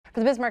for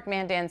the Bismarck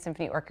Mandan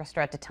Symphony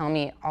Orchestra to tell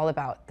me all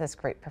about this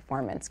great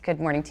performance. Good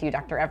morning to you,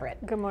 Dr.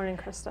 Everett. Good morning,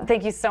 Krista.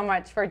 Thank you so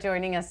much for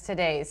joining us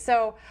today.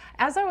 So,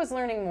 as I was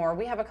learning more,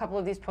 we have a couple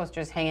of these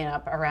posters hanging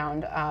up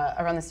around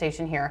the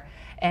station here.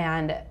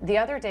 And the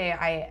other day,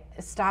 I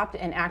stopped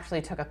and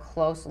actually took a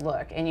close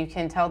look, and you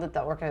can tell that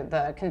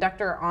the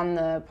conductor on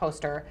the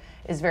poster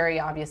is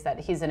very obvious that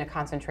he's in a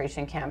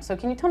concentration camp. So,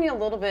 can you tell me a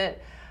little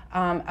bit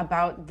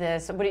about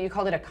this? What you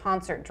called it, a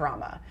concert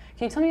drama?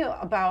 Can you tell me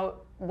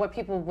about what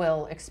people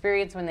will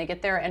experience when they get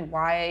there, and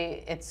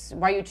why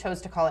you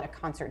chose to call it a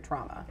concert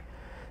drama?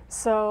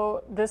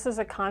 So this is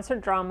a concert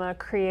drama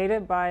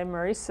created by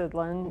Murray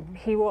Sidlin.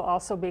 He will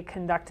also be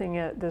conducting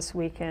it this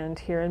weekend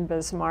here in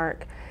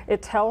Bismarck.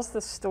 It tells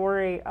the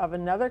story of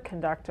another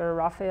conductor,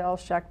 Raphael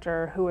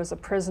Schechter, who was a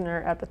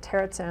prisoner at the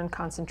Terezin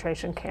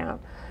concentration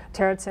camp.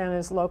 Terezin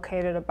is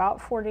located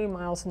about 40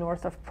 miles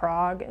north of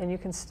Prague, and you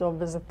can still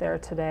visit there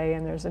today,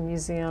 and there's a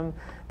museum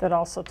that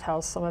also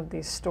tells some of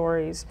these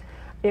stories.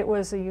 It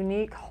was a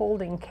unique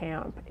holding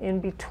camp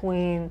in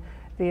between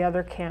the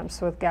other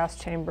camps with gas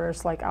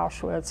chambers like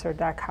Auschwitz or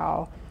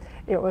Dachau.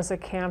 It was a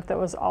camp that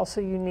was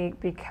also unique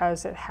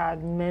because it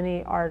had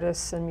many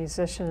artists and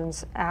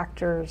musicians,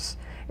 actors.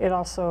 It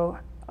also,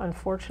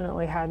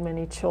 unfortunately, had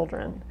many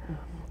children.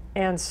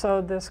 And so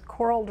this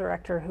choral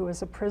director who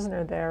was a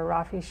prisoner there,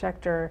 Rafi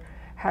Schechter,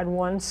 had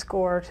one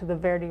score to the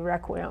Verdi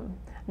Requiem.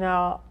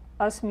 Now,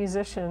 us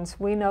musicians,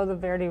 we know the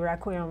Verdi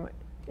Requiem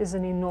is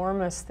an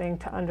enormous thing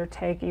to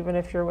undertake, even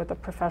if you're with a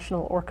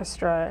professional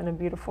orchestra in a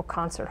beautiful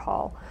concert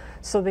hall.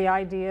 So the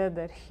idea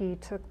that he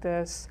took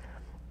this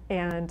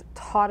and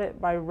taught it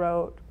by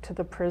rote to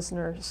the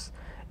prisoners,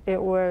 it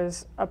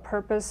was a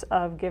purpose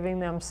of giving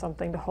them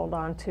something to hold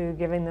on to,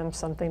 giving them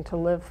something to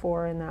live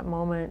for in that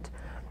moment,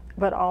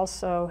 but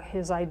also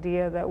his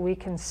idea that we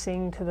can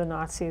sing to the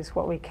Nazis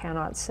what we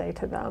cannot say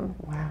to them.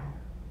 Wow.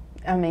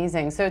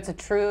 Amazing. So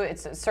it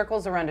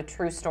circles around a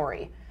true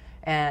story.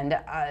 And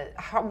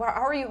how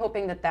are you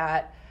hoping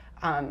that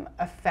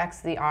affects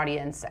the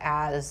audience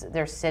as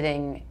they're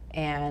sitting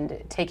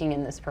and taking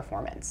in this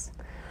performance?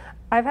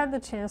 I've had the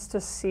chance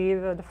to see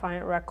the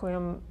Defiant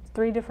Requiem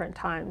 3 different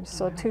times.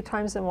 So 2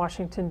 times in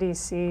Washington,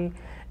 D.C.,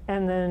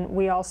 and then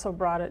we also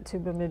brought it to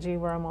Bemidji,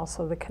 where I'm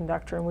also the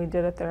conductor, and we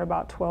did it there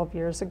about 12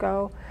 years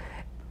ago.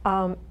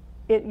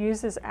 It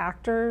uses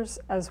actors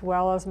as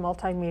well as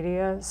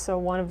multimedia. So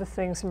one of the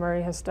things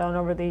Murray has done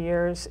over the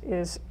years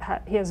is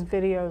he has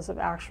videos of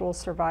actual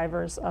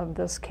survivors of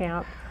this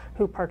camp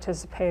who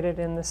participated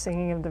in the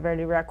singing of the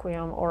Verdi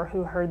Requiem or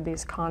who heard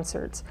these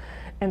concerts.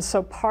 And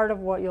so part of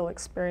what you'll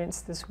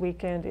experience this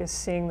weekend is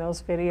seeing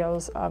those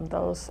videos of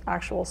those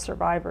actual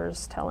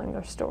survivors telling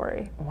their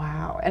story.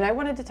 Wow. And I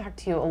wanted to talk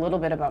to you a little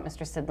bit about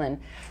Mr. Sidlin.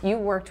 You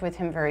worked with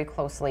him very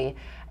closely,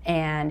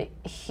 and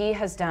he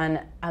has done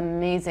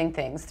amazing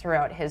things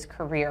throughout his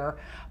career.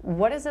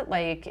 What is it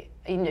like,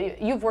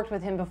 you've worked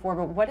with him before,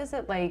 but what is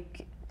it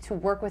like to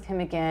work with him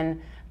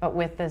again, but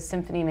with the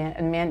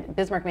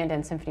Bismarck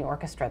Mandan Symphony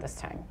Orchestra this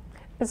time?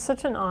 It's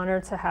such an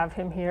honor to have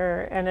him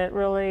here, and it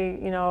really,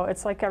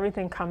 it's like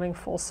everything coming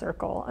full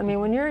circle. I mean,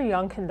 when you're a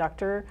young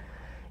conductor,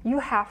 you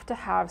have to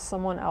have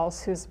someone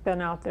else who's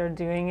been out there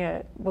doing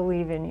it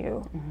believe in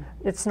you.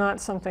 It's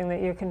not something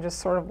that you can just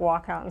sort of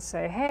walk out and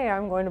say, hey,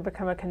 I'm going to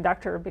become a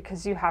conductor,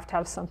 because you have to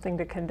have something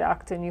to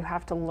conduct and you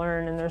have to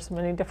learn, and there's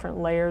many different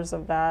layers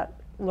of that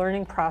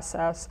learning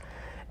process.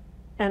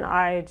 And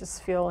I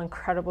just feel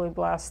incredibly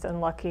blessed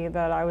and lucky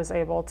that I was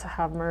able to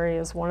have Murray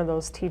as one of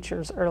those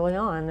teachers early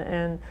on,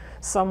 and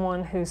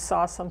someone who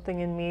saw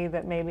something in me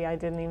that maybe I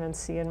didn't even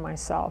see in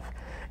myself.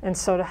 And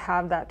so to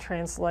have that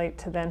translate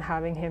to then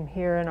having him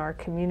here in our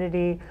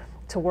community,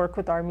 to work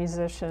with our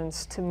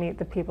musicians, to meet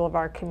the people of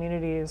our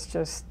community is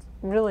just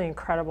really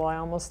incredible. I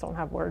almost don't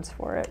have words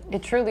for it.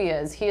 It truly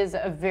is. He is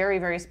a very,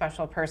 very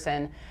special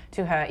person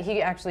to have.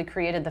 He actually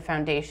created the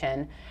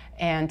foundation,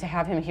 and to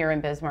have him here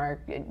in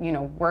Bismarck,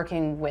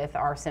 working with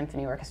our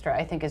symphony orchestra,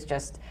 I think is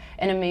just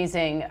an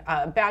amazing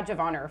badge of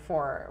honor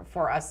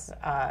for us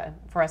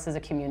as a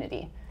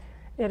community.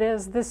 It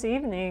is. This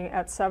evening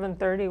at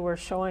 7:30, we're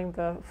showing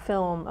the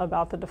film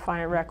about the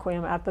Defiant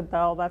Requiem at the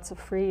Bell. That's a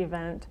free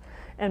event,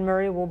 and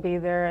Murray will be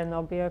there, and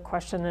there'll be a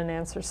question and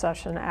answer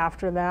session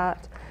after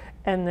that.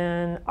 And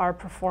then our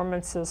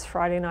performances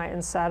Friday night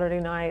and Saturday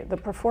night. The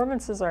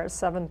performances are at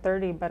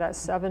 7:30, but at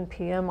 7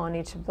 p.m. on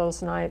each of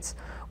those nights,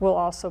 we'll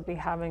also be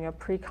having a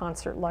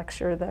pre-concert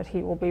lecture that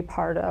he will be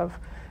part of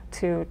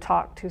to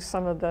talk to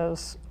some of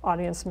those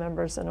audience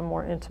members in a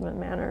more intimate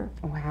manner.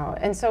 Wow.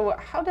 And so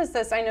how does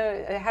this, I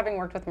know, having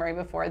worked with Murray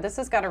before, this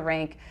has got to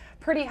rank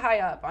pretty high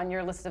up on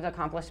your list of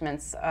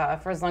accomplishments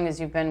for as long as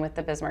you've been with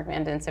the Bismarck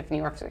Mandan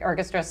Symphony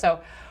Orchestra. So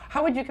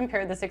how would you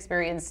compare this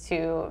experience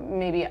to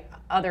maybe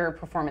other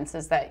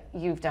performances that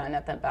you've done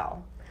at the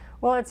Bell?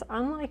 Well, it's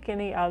unlike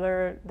any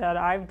other that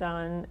I've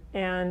done,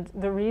 and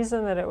the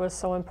reason that it was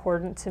so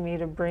important to me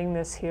to bring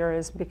this here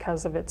is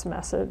because of its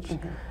message.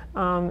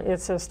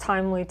 It's as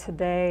timely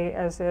today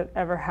as it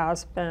ever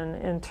has been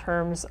in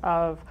terms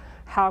of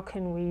how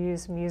can we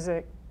use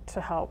music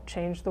to help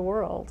change the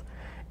world.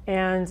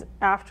 And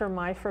after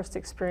my first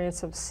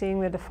experience of seeing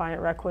the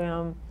Defiant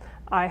Requiem,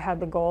 I had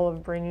the goal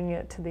of bringing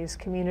it to these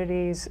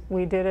communities.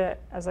 We did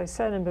it, as I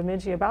said, in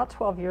Bemidji about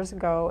 12 years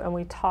ago, and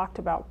we talked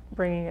about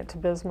bringing it to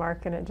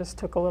Bismarck, and it just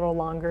took a little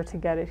longer to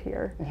get it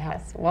here.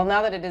 Yes. Well,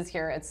 now that it is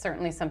here, it's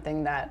certainly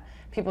something that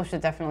people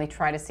should definitely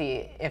try to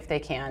see if they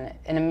can.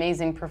 An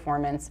amazing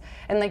performance.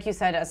 And like you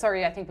said,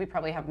 sorry, I think we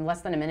probably have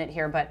less than a minute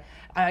here, but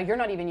you're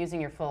not even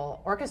using your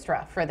full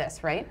orchestra for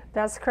this, right?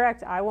 That's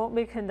correct. I won't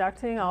be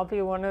conducting. I'll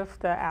be one of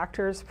the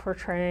actors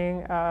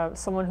portraying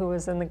someone who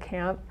was in the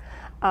camp.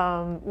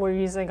 We're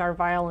using our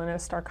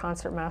violinist, our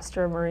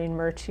concertmaster, Maureen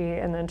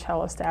Murchie, and then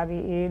cellist Abby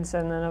Eads,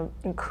 and then an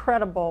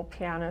incredible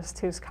pianist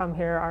who's come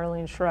here,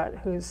 Arlene Schrutt,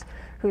 who's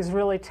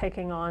really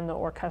taking on the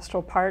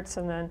orchestral parts.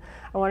 And then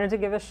I wanted to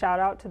give a shout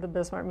out to the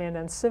Bismarck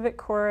Mandan Civic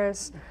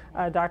Chorus,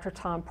 Dr.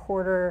 Tom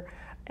Porter,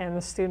 and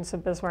the students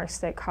of Bismarck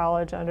State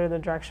College under the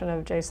direction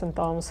of Jason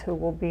Thoms, who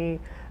will be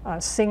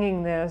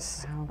singing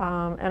this,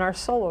 and our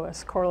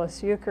soloists,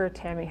 Corliss Euchre,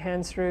 Tammy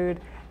Hensrud,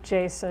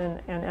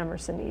 Jason, and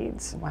Emerson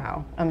Eads.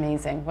 Wow,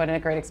 amazing. What a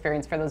great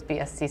experience for those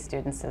BSc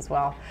students as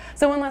well.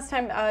 So one last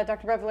time,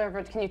 Dr.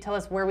 Brevler, can you tell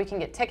us where we can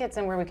get tickets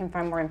and where we can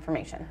find more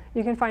information?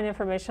 You can find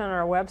information on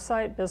our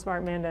website,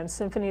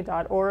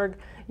 bismarckmandansymphony.org.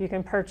 You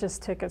can purchase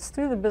tickets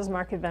through the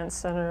Bismarck Event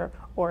Center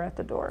or at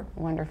the door.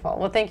 Wonderful.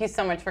 Well, thank you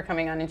so much for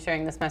coming on and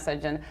sharing this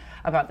message and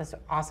about this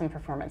awesome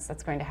performance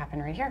that's going to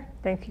happen right here.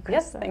 Thank you, Krista.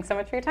 Yes, thanks so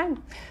much for your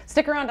time.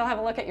 Stick around. I'll have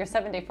a look at your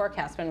 7-day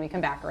forecast when we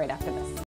come back right after this.